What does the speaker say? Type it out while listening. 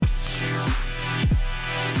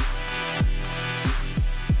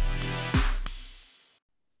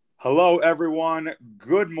Hello, everyone.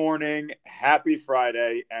 Good morning. Happy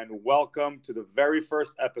Friday, and welcome to the very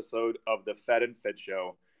first episode of the Fed and Fit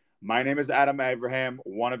Show. My name is Adam Abraham,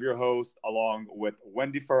 one of your hosts, along with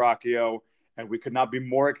Wendy Faracchio, and we could not be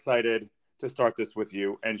more excited to start this with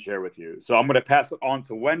you and share with you. So I'm going to pass it on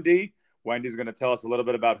to Wendy. Wendy's going to tell us a little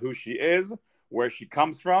bit about who she is, where she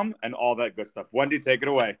comes from, and all that good stuff. Wendy, take it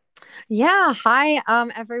away. Yeah. Hi,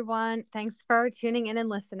 everyone. Thanks for tuning in and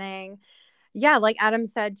listening. Yeah, like Adam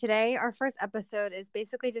said, today our first episode is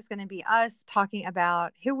basically just going to be us talking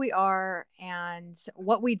about who we are and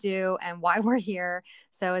what we do and why we're here.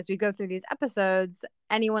 So as we go through these episodes,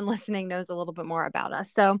 anyone listening knows a little bit more about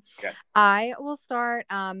us. So Yes. I will start.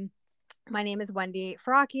 My name is Wendy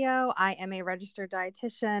Faracchio. I am a registered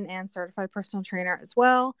dietitian and certified personal trainer as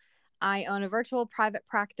well. I own a virtual private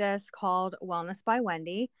practice called Wellness by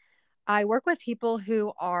Wendy. I work with people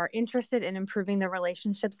who are interested in improving the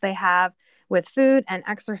relationships they have with food and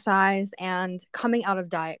exercise and coming out of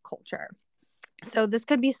diet culture. So, this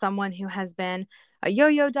could be someone who has been a yo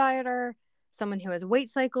yo dieter, someone who has weight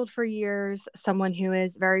cycled for years, someone who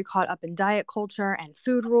is very caught up in diet culture and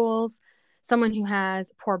food rules, someone who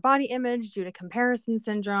has poor body image due to comparison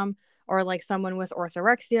syndrome, or like someone with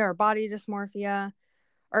orthorexia or body dysmorphia,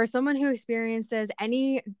 or someone who experiences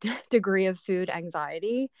any degree of food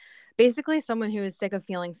anxiety, basically someone who is sick of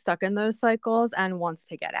feeling stuck in those cycles and wants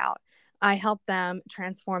to get out. I help them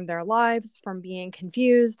transform their lives from being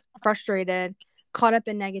confused, frustrated, caught up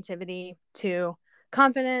in negativity to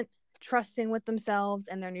confident, trusting with themselves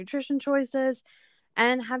and their nutrition choices,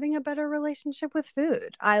 and having a better relationship with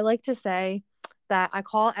food. I like to say that I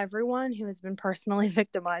call everyone who has been personally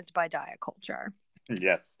victimized by diet culture.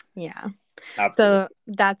 Yes, Yeah. So absolutely.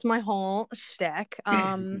 that's my whole shtick.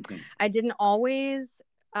 I didn't always,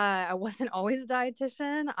 I wasn't always a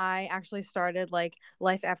dietitian. I actually started like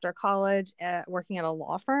life after college, working at a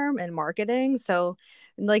law firm in marketing. So,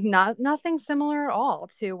 like, nothing similar at all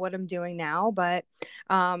to what I'm doing now. But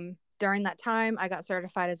during that time, I got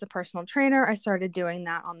certified as a personal trainer. I started doing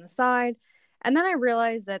that on the side, and then I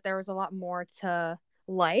realized that there was a lot more to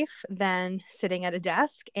life than sitting at a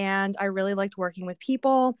desk, and I really liked working with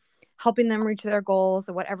people, helping them reach their goals,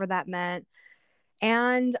 whatever that meant.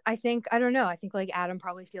 And I think, I don't know, I think like Adam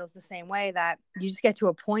probably feels the same way, that you just get to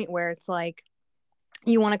a point where it's like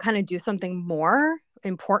you want to kind of do something more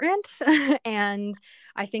important. And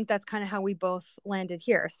I think that's kind of how we both landed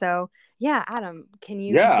here. So, yeah, Adam, can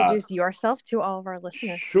you Yeah. introduce yourself to all of our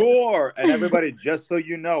listeners, Sure. And please? everybody, just so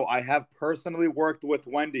you know, I have personally worked with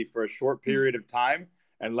Wendy for a short period of time.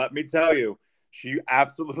 And let me tell you, she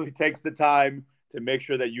absolutely takes the time to make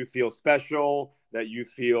sure that you feel special, that you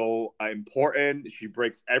feel important. She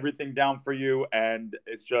breaks everything down for you. And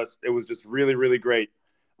it was just really, really great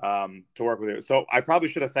to work with you. So I probably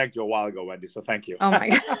should have thanked you a while ago, Wendy. So thank you. Oh my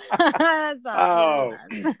God. Stop. You're Oh,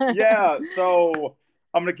 the best. yeah. So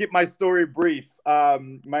I'm gonna keep my story brief. My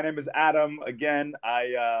name is Adam. Again,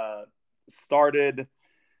 I started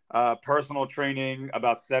personal training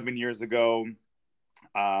about 7 years ago.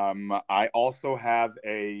 I also have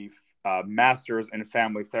a master's in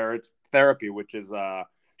family therapy, which is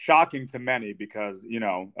shocking to many because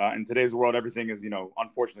in today's world everything is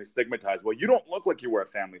unfortunately stigmatized. Well, you don't look like you were a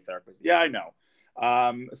family therapist. Yeah, I know.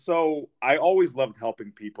 So I always loved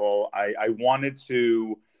helping people. I wanted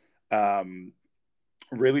to um,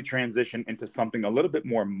 really transition into something a little bit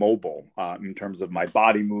more mobile in terms of my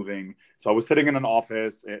body moving. So I was sitting in an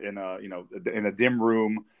office in a in a dim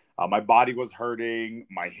room. My body was hurting.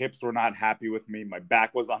 My hips were not happy with me. My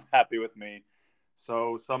back was unhappy with me.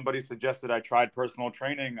 So somebody suggested I tried personal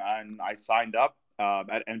training, and I signed up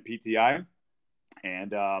at NPTI,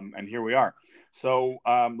 and here we are. So,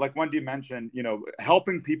 like Wendy mentioned,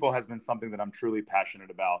 helping people has been something that I'm truly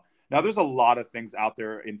passionate about. Now, there's a lot of things out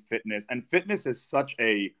there in fitness, and fitness is such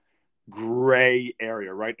a gray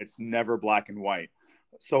area, right? It's never black and white.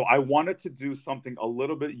 So, I wanted to do something a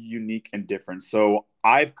little bit unique and different. So,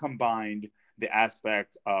 I've combined the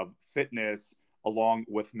aspect of fitness along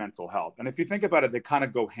with mental health. And if you think about it, they kind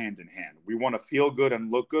of go hand in hand. We want to feel good and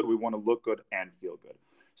look good. We want to look good and feel good.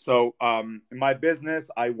 So, in my business,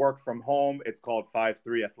 I work from home. It's called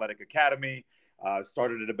 5-3 Athletic Academy.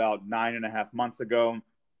 Started it about 9.5 months ago.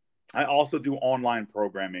 I also do online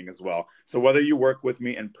programming as well. So, whether you work with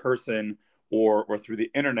me in person or through the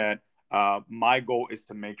internet, my goal is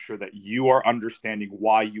to make sure that you are understanding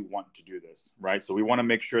why you want to do this, right? So, we want to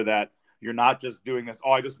make sure that you're not just doing this,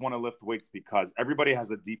 oh, I just want to lift weights, because everybody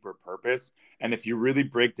has a deeper purpose. And if you really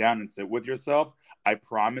break down and sit with yourself, I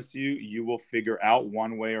promise you, you will figure out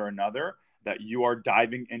one way or another that you are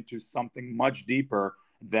diving into something much deeper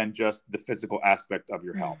than just the physical aspect of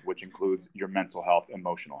your health, which includes your mental health,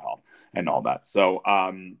 emotional health, and all that. So,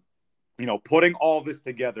 putting all this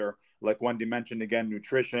together, like Wendy mentioned again,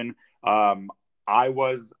 nutrition. I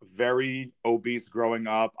was very obese growing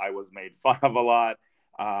up. I was made fun of a lot.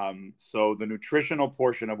 So the nutritional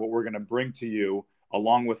portion of what we're going to bring to you,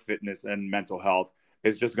 along with fitness and mental health,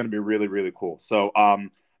 is just going to be really, really cool. So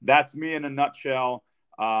that's me in a nutshell.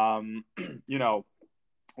 Um, you know,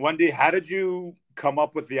 Wendy, how did you come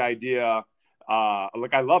up with the idea?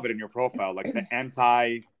 Like, I love it in your profile, like the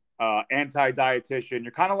anti dietitian.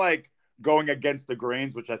 You're kind of like going against the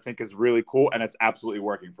grains, which I think is really cool, and it's absolutely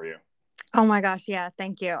working for you. Oh my gosh, yeah,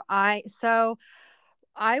 thank you. I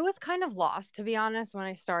was kind of lost, to be honest, when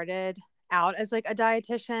I started out as like a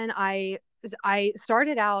dietitian. I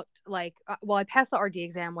started out like I passed the RD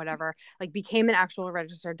exam, whatever, like became an actual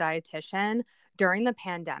registered dietitian during the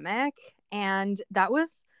pandemic, and that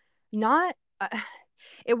was not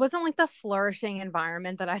it wasn't like the flourishing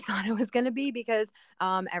environment that I thought it was going to be, because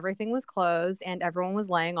everything was closed and everyone was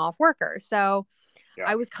laying off workers. So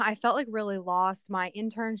Yeah. I felt like really lost. My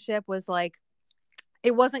internship was like,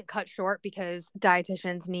 it wasn't cut short because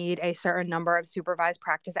dietitians need a certain number of supervised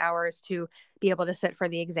practice hours to be able to sit for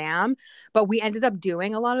the exam. But we ended up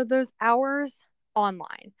doing a lot of those hours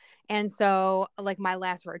online. And so like my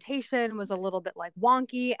last rotation was a little bit like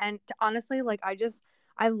wonky. And honestly, like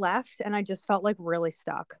I left and I just felt like really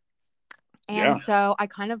stuck. And Yeah. so I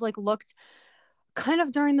kind of like looked kind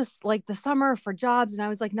of during this like the summer for jobs, and I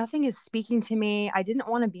was like, nothing is speaking to me. I didn't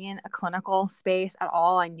want to be in a clinical space at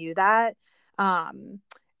all. I knew that. um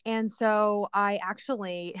and so I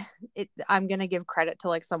actually I'm going to give credit to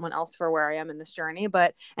like someone else for where I am in this journey,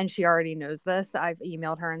 but and she already knows this. I've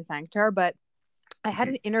emailed her and thanked her, but I had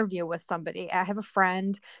an interview with somebody. I have a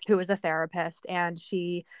friend who is a therapist, and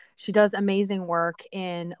she does amazing work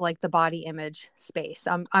in like the body image space.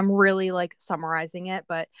 I'm really like summarizing it,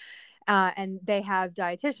 but and they have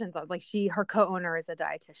dietitians on. Like her co-owner is a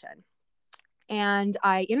dietitian, and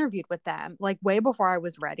I interviewed with them like way before I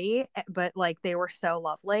was ready, but like they were so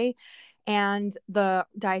lovely. And the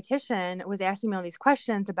dietitian was asking me all these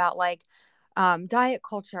questions about like diet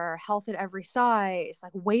culture, health at every size,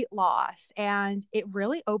 like weight loss. And it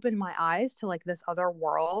really opened my eyes to like this other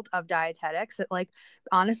world of dietetics that like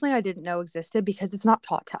honestly I didn't know existed, because it's not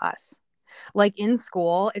taught to us. Like in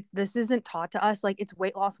school, this isn't taught to us. Like it's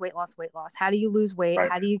weight loss, weight loss, weight loss. How do you lose weight? Right.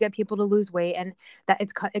 How do you get people to lose weight? And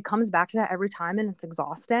it comes back to that every time, and it's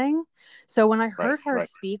exhausting. So when I Right. heard her Right.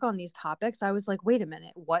 speak on these topics, I was like, wait a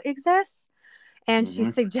minute, what exists? And she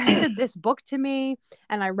Hmm. suggested this book to me,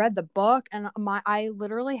 and I read the book, and I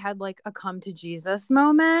literally had like a come to Jesus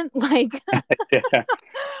moment. Like Yeah.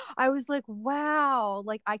 I was like, wow,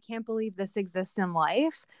 like I can't believe this exists in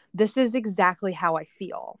life. This is exactly how I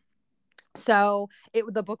feel. So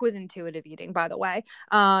the book was Intuitive Eating, by the way.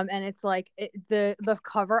 And it's like the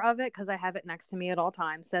cover of it, because I have it next to me at all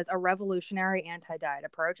times, says a revolutionary anti-diet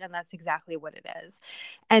approach, and that's exactly what it is.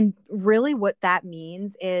 And really what that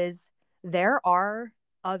means is there are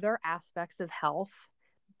other aspects of health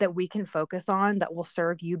that we can focus on that will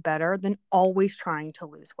serve you better than always trying to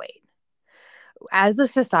lose weight. As a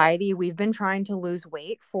society, we've been trying to lose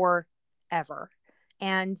weight forever.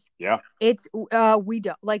 And Yeah. it's we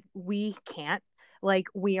don't like we can't, like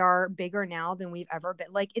we are bigger now than we've ever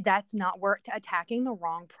been. Like that's not, we're attacking the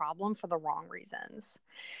wrong problem for the wrong reasons.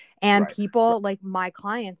 And Right. Right. people like my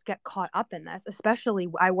clients get caught up in this. Especially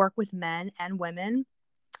I work with men and women,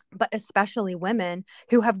 but especially women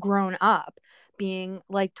who have grown up being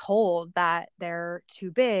like told that they're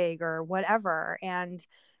too big or whatever. And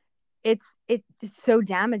it's so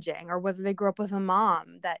damaging. Or whether they grew up with a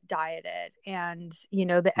mom that dieted, and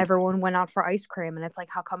that everyone went out for ice cream, and it's like,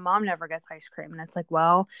 how come mom never gets ice cream? And it's like,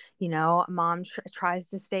 well, mom tries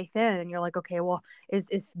to stay thin, and you're like, okay, well,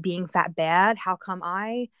 is being fat bad? How come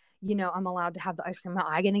I'm allowed to have the ice cream? Am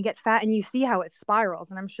I going to get fat? And you see how it spirals.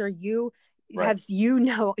 And I'm sure you Right.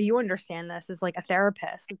 you understand this as like a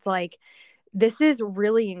therapist. It's like this is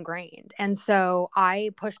really ingrained. And so I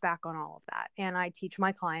push back on all of that. And I teach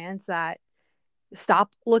my clients that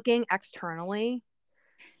stop looking externally,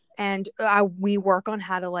 and we work on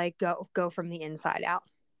how to like go from the inside out.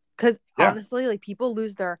 Because Yeah. honestly, like people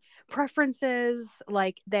lose their preferences.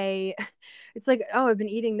 Like it's like, oh, I've been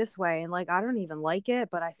eating this way, and like I don't even like it,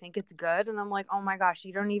 but I think it's good. And I'm like, oh my gosh,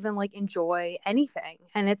 you don't even like enjoy anything.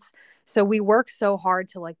 And it's so we work so hard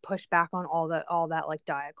to like push back on all that like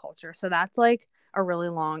diet culture. So that's like a really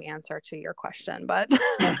long answer to your question, but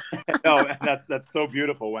No, that's so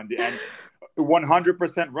beautiful, Wendy, and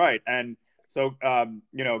 100% right. And So,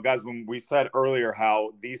 guys, when we said earlier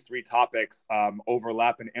how these three topics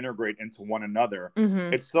overlap and integrate into one another,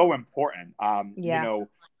 Mm-hmm. it's so important. Yeah.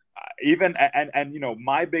 Even and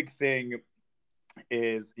my big thing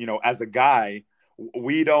is, as a guy,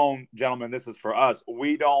 we don't, gentlemen, this is for us.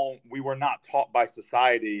 We were not taught by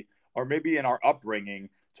society or maybe in our upbringing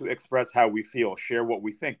to express how we feel, share what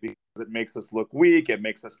we think, because it makes us look weak. It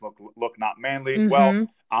makes us look not manly. Well, Mm-hmm.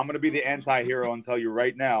 I'm going to be the anti-hero and tell you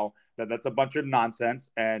right now that that's a bunch of nonsense,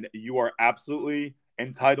 and you are absolutely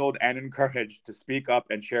entitled and encouraged to speak up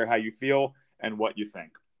and share how you feel and what you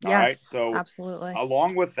think. All right. Yes, So, absolutely.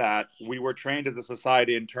 along with that, we were trained as a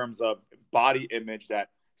society in terms of body image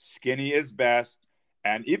that skinny is best.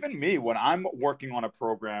 And even me, when I'm working on a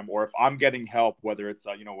program or if I'm getting help, whether it's,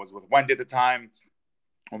 was with Wendy at the time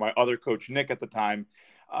or my other coach, Nick, at the time,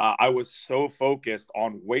 I was so focused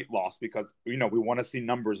on weight loss because, we want to see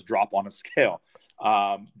numbers drop on a scale.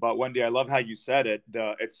 But Wendy, I love how you said it.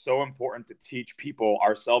 It's so important to teach people,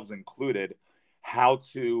 ourselves included, how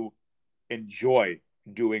to enjoy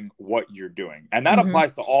doing what you're doing. And that Mm-hmm.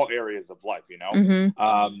 applies to all areas of life,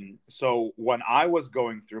 Mm-hmm. So when I was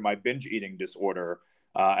going through my binge eating disorder,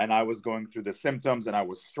 and I was going through the symptoms and I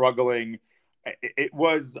was struggling, it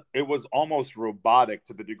was almost robotic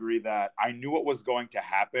to the degree that I knew what was going to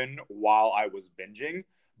happen while I was binging,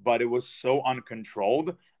 but it was so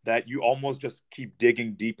uncontrolled that you almost just keep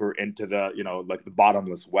digging deeper into the, like the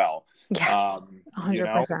bottomless well. Yes, um you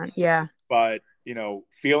know 100%. Yeah. but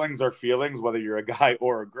feelings are feelings, whether you're a guy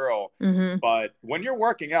or a girl. Mm-hmm. But when you're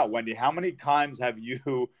working out, Wendy, how many times have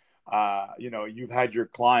you you've had your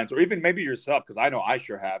clients or even maybe yourself, because I know I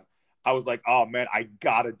sure have, I was like, oh man, I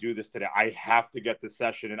gotta do this today, I have to get this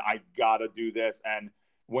session and I gotta do this. And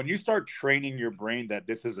when you start training your brain that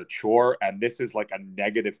this is a chore and this is like a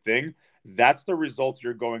negative thing, that's the results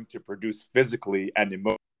you're going to produce physically and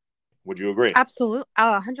emotionally. Would you agree? Absolutely.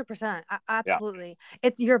 100%. Yeah. Absolutely.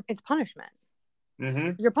 It's punishment.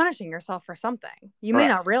 Mm-hmm. You're punishing yourself for something. You may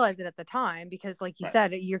not Correct. realize it at the time because, like you Right.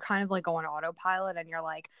 said, you're kind of like on autopilot and you're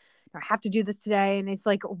like, I have to do this today. And it's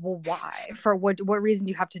like, well, why? For what reason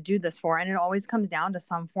do you have to do this for? And it always comes down to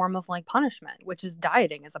some form of like punishment, which is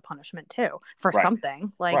dieting as a punishment too for Right.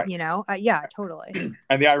 something. Like, Right. yeah, totally.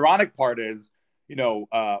 And the ironic part is,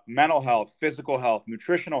 mental health, physical health,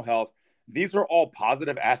 nutritional health, these are all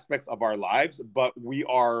positive aspects of our lives, but we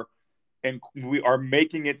are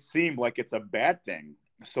making it seem like it's a bad thing.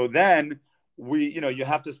 So then you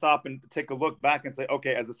have to stop and take a look back and say,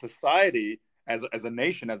 okay, as a society, as a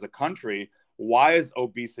nation, as a country, why is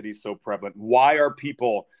obesity so prevalent? Why are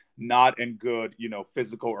people not in good,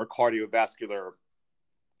 physical or cardiovascular,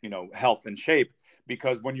 health and shape?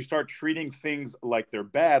 Because when you start treating things like they're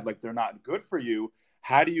bad, like they're not good for you,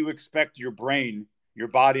 how do you expect your brain, your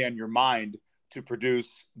body, and your mind to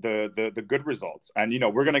produce the good results? And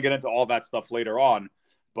we're going to get into all that stuff later on.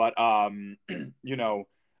 But you know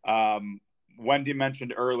Wendy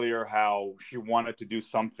mentioned earlier how she wanted to do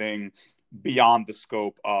something beyond the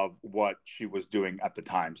scope of what she was doing at the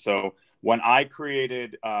time. So when I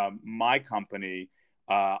created my company,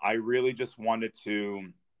 I really just wanted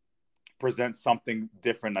to present something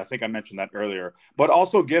different. I think I mentioned that earlier, but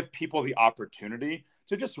also give people the opportunity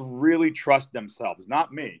to just really trust themselves,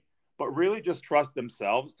 not me, but really just trust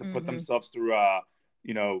themselves to put Mm-hmm. themselves through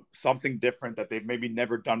something different that they've maybe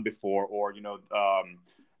never done before. Or,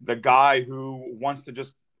 the guy who wants to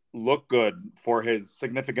just look good for his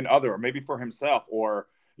significant other, or maybe for himself, or,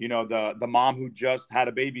 the mom who just had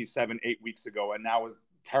a baby 7, 8 weeks ago and now is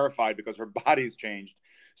terrified because her body's changed.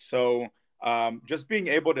 So, just being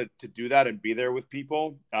able to do that and be there with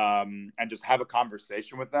people, and just have a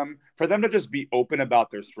conversation with them, for them to just be open about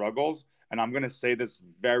their struggles. And I'm going to say this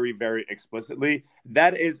very, very explicitly,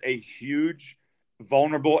 that is a huge,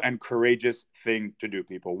 vulnerable, and courageous thing to do,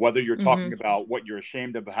 people. Whether you're Mm-hmm. talking about what you're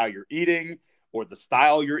ashamed of, how you're eating, or the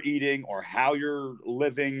style you're eating, or how you're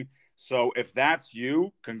living. So if that's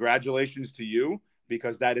you, congratulations to you,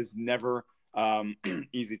 because that is never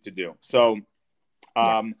easy to do. So,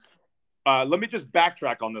 Yeah. um, let me just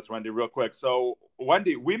backtrack on this, Wendy, real quick. So,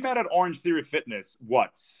 Wendy, we met at Orange Theory Fitness,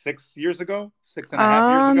 what, 6 years ago? 6.5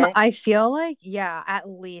 years ago? I feel like, yeah, at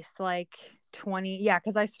least like 20. Yeah,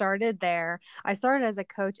 because I started there. I started as a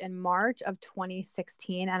coach in March of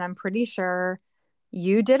 2016, and I'm pretty sure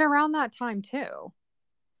you did around that time too.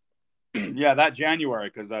 Yeah, that January,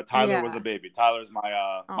 because Tyler was a Yeah. baby. Tyler's my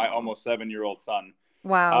Oh, almost 7-year-old son.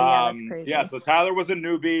 wow. Yeah, that's Yeah, crazy. so Tyler was a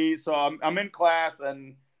newbie. So I'm in class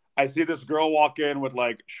and I see this girl walk in with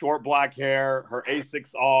like short black hair, her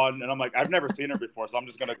Asics on, and I'm like, I've never seen her before, so I'm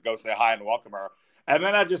just gonna go say hi and welcome her. And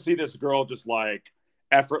then I just see this girl just like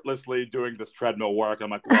effortlessly doing this treadmill work. I'm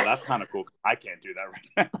like, well, that's kind of cool. I can't do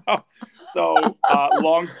that right now. So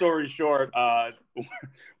long story short,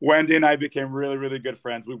 Wendy and I became really, really good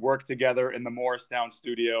friends. We worked together in the Morristown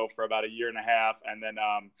studio for about a year and a half. And then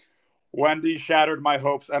Wendy shattered my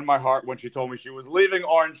hopes and my heart when she told me she was leaving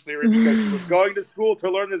Orange Theory because she was going to school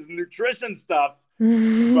to learn this nutrition stuff.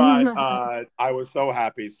 But I was so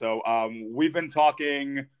happy. So we've been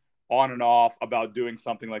talking on and off about doing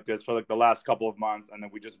something like this for like the last couple of months. And then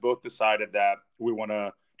we just both decided that we want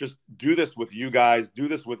to just do this with you guys, do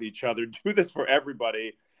this with each other, do this for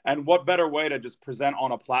everybody. And what better way to just present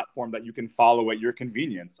on a platform that you can follow at your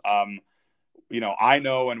convenience? I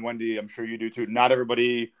know, and Wendy, I'm sure you do too, not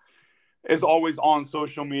everybody is always on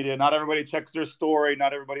social media. Not everybody checks their story.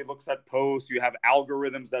 Not everybody looks at posts. You have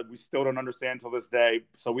algorithms that we still don't understand till this day.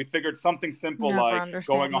 So we figured something simple like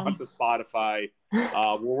going on to Spotify.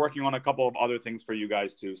 We're working on a couple of other things for you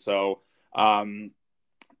guys too. So, and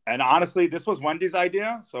honestly, this was Wendy's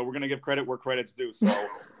idea. So we're going to give credit where credit's due. So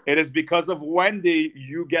it is because of Wendy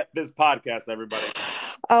you get this podcast, everybody.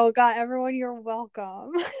 Oh God, everyone, you're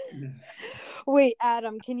welcome. Wait,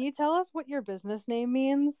 Adam, can you tell us what your business name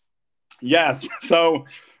means? Yes. So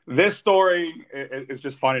this story is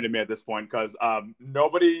just funny to me at this point because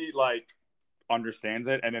nobody like understands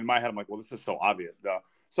it. And in my head, I'm like, well, this is so obvious, though.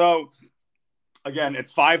 So again,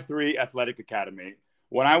 it's 5'3" Athletic Academy.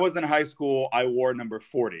 When I was in high school, I wore number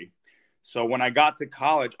 40. So when I got to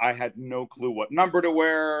college, I had no clue what number to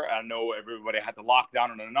wear. I know everybody had to lock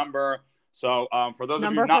down on a number. So for those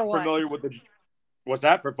of you not familiar with the, what's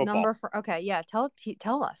that for football? Number for okay, yeah. Tell us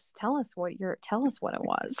what it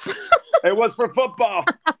was. It was for football,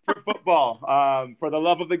 for the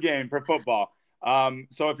love of the game, for football.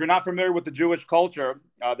 So if you're not familiar with the Jewish culture,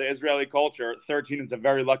 the Israeli culture, 13 is a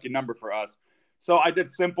very lucky number for us. So I did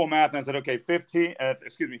simple math and I said, okay, 40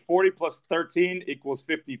 plus 13 equals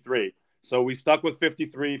 53. So we stuck with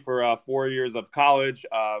 53 for 4 years of college.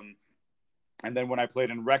 And then when I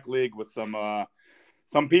played in rec league with some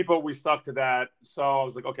people, we stuck to that. So I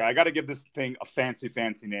was like, okay, I got to give this thing a fancy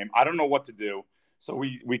name. I don't know what to do. So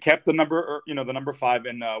we kept the number, the number 5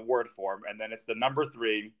 in word form, and then it's the number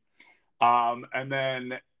 3. And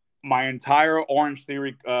then my entire Orange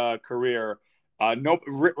Theory career,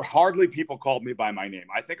 hardly people called me by my name.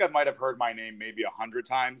 I think I might have heard my name maybe 100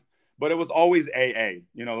 times, but it was always AA.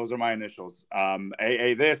 Those are my initials.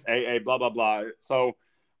 AA this, AA blah, blah, blah. So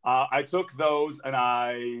I took those and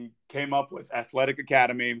I came up with Athletic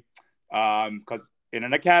Academy because in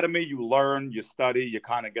an academy, you learn, you study, you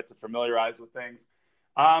kind of get to familiarize with things.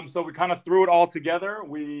 So we kind of threw it all together.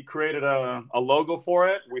 We created a logo for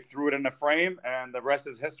it. We threw it in a frame, and the rest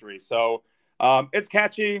is history. So it's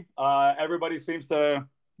catchy. Everybody seems to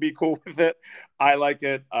be cool with it. I like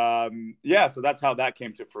it. So that's how that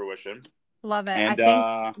came to fruition. Love it. And,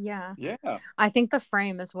 I think, I think the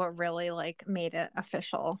frame is what really like made it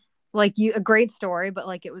official. Like a great story, but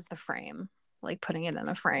like it was the frame. Like putting it in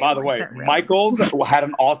the frame. By the way, really... Michael's had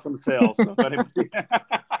an awesome sale. So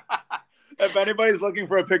if anybody's looking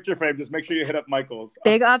for a picture frame, just make sure you hit up Michael's.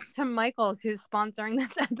 Big ups to Michael's who's sponsoring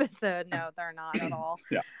this episode. No, they're not at all.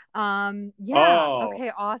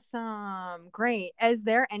 Okay, awesome. Great. Is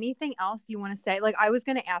there anything else you want to say? Like I was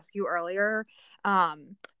going to ask you earlier,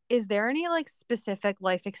 is there any like specific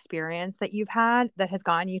life experience that you've had that has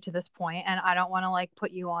gotten you to this point? And I don't want to like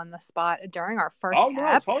put you on the spot during our first step.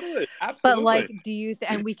 No, totally. Absolutely. But like, do you,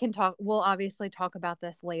 and we can talk, we'll obviously talk about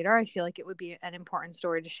this later. I feel like it would be an important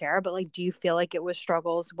story to share, but like, do you feel like it was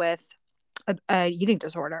struggles with a eating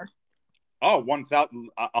disorder? Oh,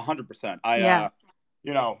 100%.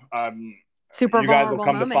 Super you guys will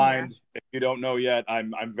come to find here. If you don't know yet,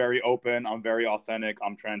 I'm very open, I'm very authentic,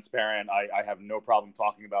 I'm transparent. I have no problem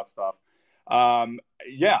talking about stuff.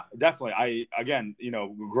 Definitely.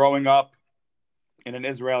 Growing up in an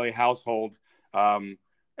Israeli household,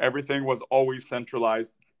 everything was always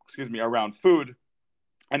centralized around food,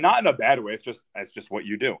 and not in a bad way. It's just what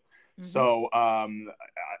you do. Mm-hmm. So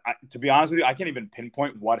to be honest with you, I can't even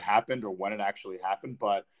pinpoint what happened or when it actually happened,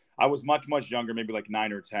 but I was much, much younger, maybe like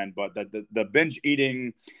 9 or 10, but the binge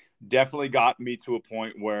eating definitely got me to a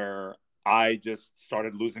point where I just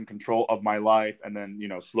started losing control of my life. And then,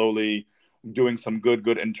 slowly doing some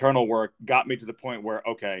good internal work got me to the point where,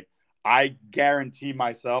 okay, I guarantee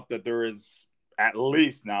myself that there is at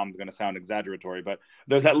least, now I'm going to sound exaggeratory, but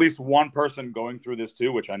there's at least one person going through this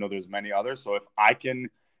too, which I know there's many others. So if I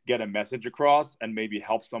can get a message across and maybe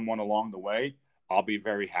help someone along the way, I'll be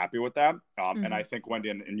very happy with that. And I think, Wendy,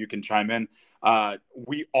 and you can chime in,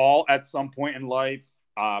 we all at some point in life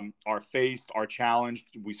are challenged.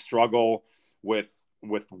 We struggle with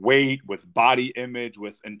weight, with body image,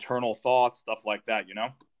 with internal thoughts, stuff like that, you know?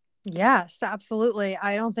 Yes, absolutely.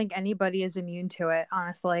 I don't think anybody is immune to it,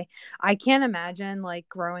 honestly. I can't imagine like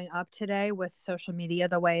growing up today with social media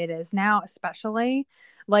the way it is now, especially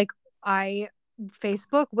like I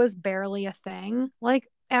Facebook was barely a thing like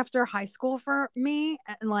after high school for me.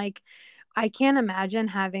 And like I can't imagine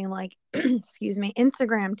having like excuse me,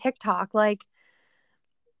 Instagram, TikTok, like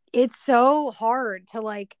it's so hard to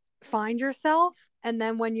like find yourself, and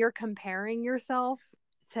then when you're comparing yourself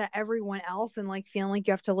to everyone else and like feeling like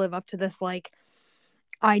you have to live up to this like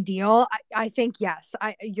ideal, I think yes,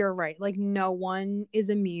 you're right, like no one is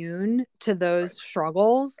immune to those Right.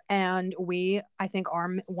 struggles, and I think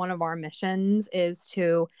our one of our missions is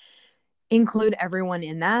to include everyone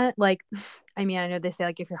in that, like I mean, I know they say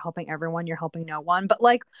like if you're helping everyone you're helping no one, but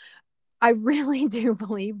like I really do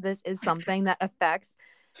believe this is something that affects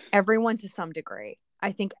everyone to some degree.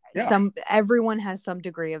 I think Yeah. everyone has some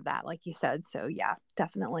degree of that, like you said. So yeah,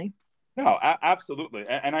 definitely. No, absolutely.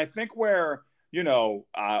 And I think where,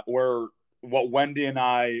 where what Wendy and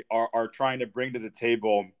I are trying to bring to the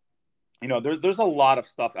table, there's a lot of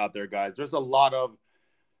stuff out there, guys. There's a lot of,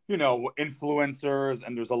 influencers,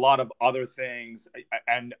 and there's a lot of other things.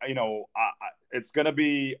 And, it's going to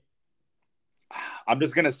be, I'm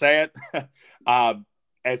just going to say it. uh,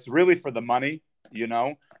 it's really for the money, you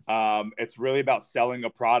know. It's really about selling a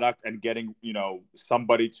product and getting,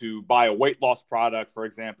 somebody to buy a weight loss product, for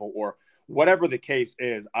example, or whatever the case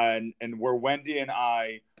is. And where Wendy and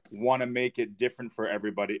I want to make it different for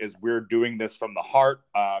everybody is we're doing this from the heart.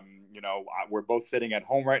 We're both sitting at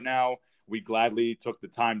home right now. We gladly took the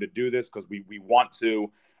time to do this because we want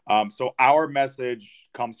to. So our message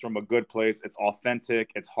comes from a good place. It's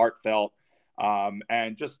authentic. It's heartfelt.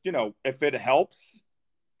 And just, if it helps,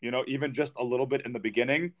 even just a little bit in the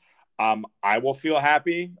beginning, I will feel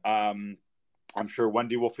happy. I'm sure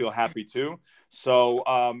Wendy will feel happy too. So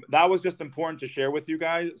that was just important to share with you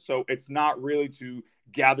guys. So it's not really to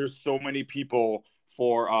gather so many people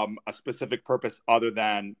for a specific purpose other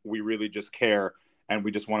than we really just care and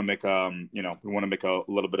we just want to make we want to make a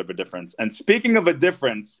little bit of a difference. And speaking of a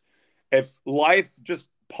difference, if life just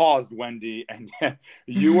paused, Wendy, and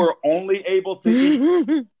you were only able to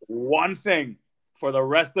eat one thing for the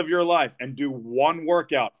rest of your life and do one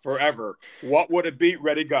workout forever, what would it be?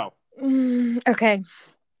 Ready, go. Okay.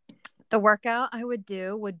 The workout I would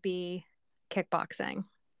do would be kickboxing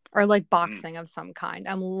or like Mm. boxing of some kind.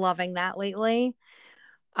 I'm loving that lately.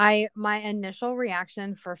 My initial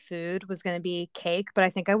reaction for food was going to be cake, but I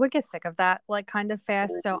think I would get sick of that like kind of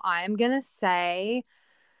fast. So I am going to say,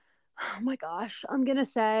 oh my gosh, I'm going to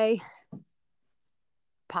say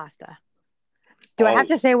pasta. Do I have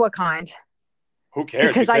Oh, to say what kind? who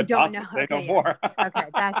cares? You Because I said don't pasta. know. Say no Okay, yeah. more. Okay,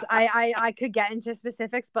 that's I could get into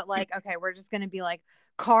specifics, but like okay, we're just going to be like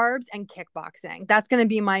carbs and kickboxing. That's going to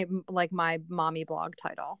be my mommy blog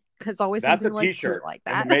title. It's always That's a something like cute t-shirt like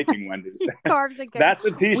in the that. making, Wendy. Carbs and kick. That's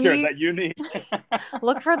a t-shirt We that you need.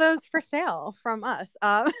 look for those for sale from us.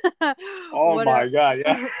 Oh What my God.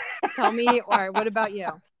 Yeah. tell me, all right, what about you?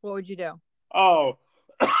 What would you do? Oh,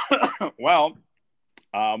 well,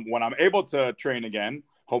 when I'm able to train again,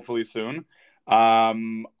 hopefully soon,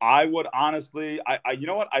 I would honestly, you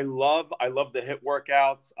know what? I love the hit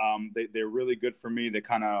workouts. They're really good for me. They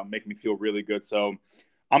kind of make me feel really good. So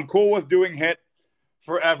I'm cool with doing hit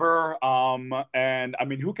forever. And I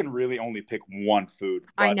mean, who can really only pick one food?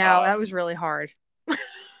 I But know that was really hard.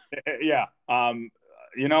 yeah.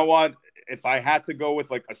 You know what? If I had to go with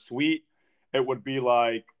like a sweet, it would be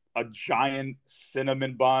like a giant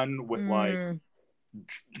cinnamon bun with like Mm.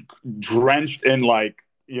 drenched in like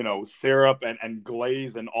syrup and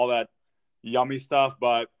glaze and all that yummy stuff.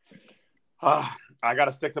 But uh, I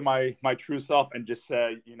gotta stick to my true self and just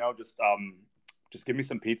say, just give me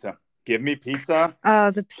some pizza. Give me pizza.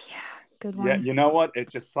 Oh, yeah, good Yeah, one. you know what? It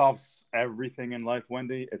just solves everything in life,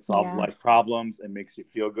 Wendy. It solves Yeah. life problems. It makes you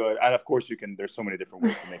feel good. And of course, you can. There's so many different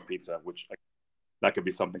ways to make pizza, which that could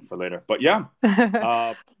be something for later. But yeah,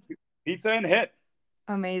 uh, pizza and hit.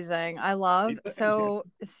 Amazing. I love. Pizza and hit. So,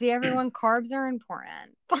 see everyone, carbs are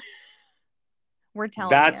important. We're telling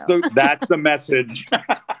That's you. the message.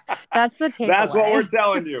 That's the That's what we're takeaway.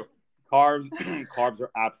 telling you. Carbs carbs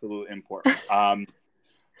are absolutely important.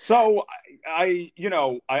 So I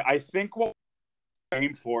think what we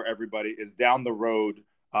aim for everybody is down the road.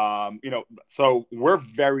 So we're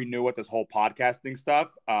very new at this whole podcasting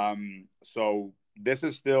stuff. So this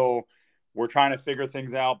is still we're trying to figure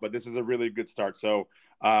things out, but this is a really good start. So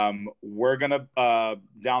we're gonna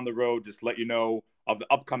down the road just let you know of the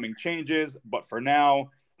upcoming changes. But for now,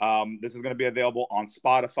 this is gonna be available on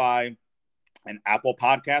Spotify, and Apple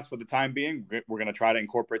Podcasts for the time being. We're going to try to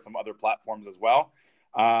incorporate some other platforms as well.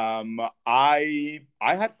 I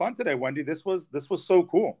had fun today, Wendy. This was so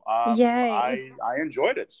cool. Yay. I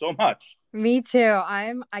enjoyed it so much. Me too.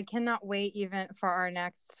 I cannot wait even for our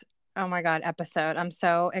next, oh my God, episode. I'm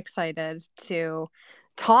so excited to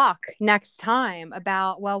talk next time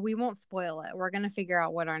about, well, we won't spoil it. We're going to figure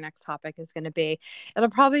out what our next topic is going to be. It'll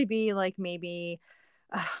probably be like maybe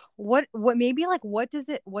what maybe like what does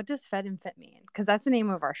fed and fit mean? Because that's the name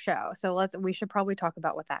of our show. So we should probably talk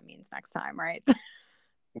about what that means next time, right?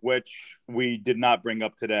 Which we did not bring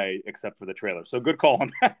up today except for the trailer. So good call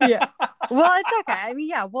on that. Yeah. Well, it's okay. I mean,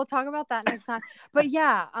 yeah, we'll talk about that next time. But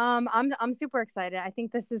yeah, I'm super excited. I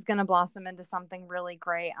think this is gonna blossom into something really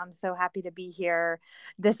great. I'm so happy to be here.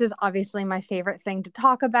 This is obviously my favorite thing to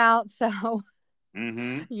talk about. So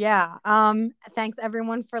yeah. Thanks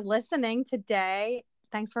everyone for listening today.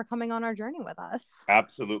 Thanks for coming on our journey with us.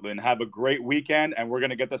 Absolutely. And have a great weekend. And we're going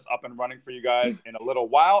to get this up and running for you guys in a little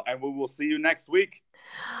while. And we will see you next week.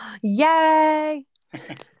 Yay.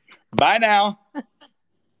 Bye now.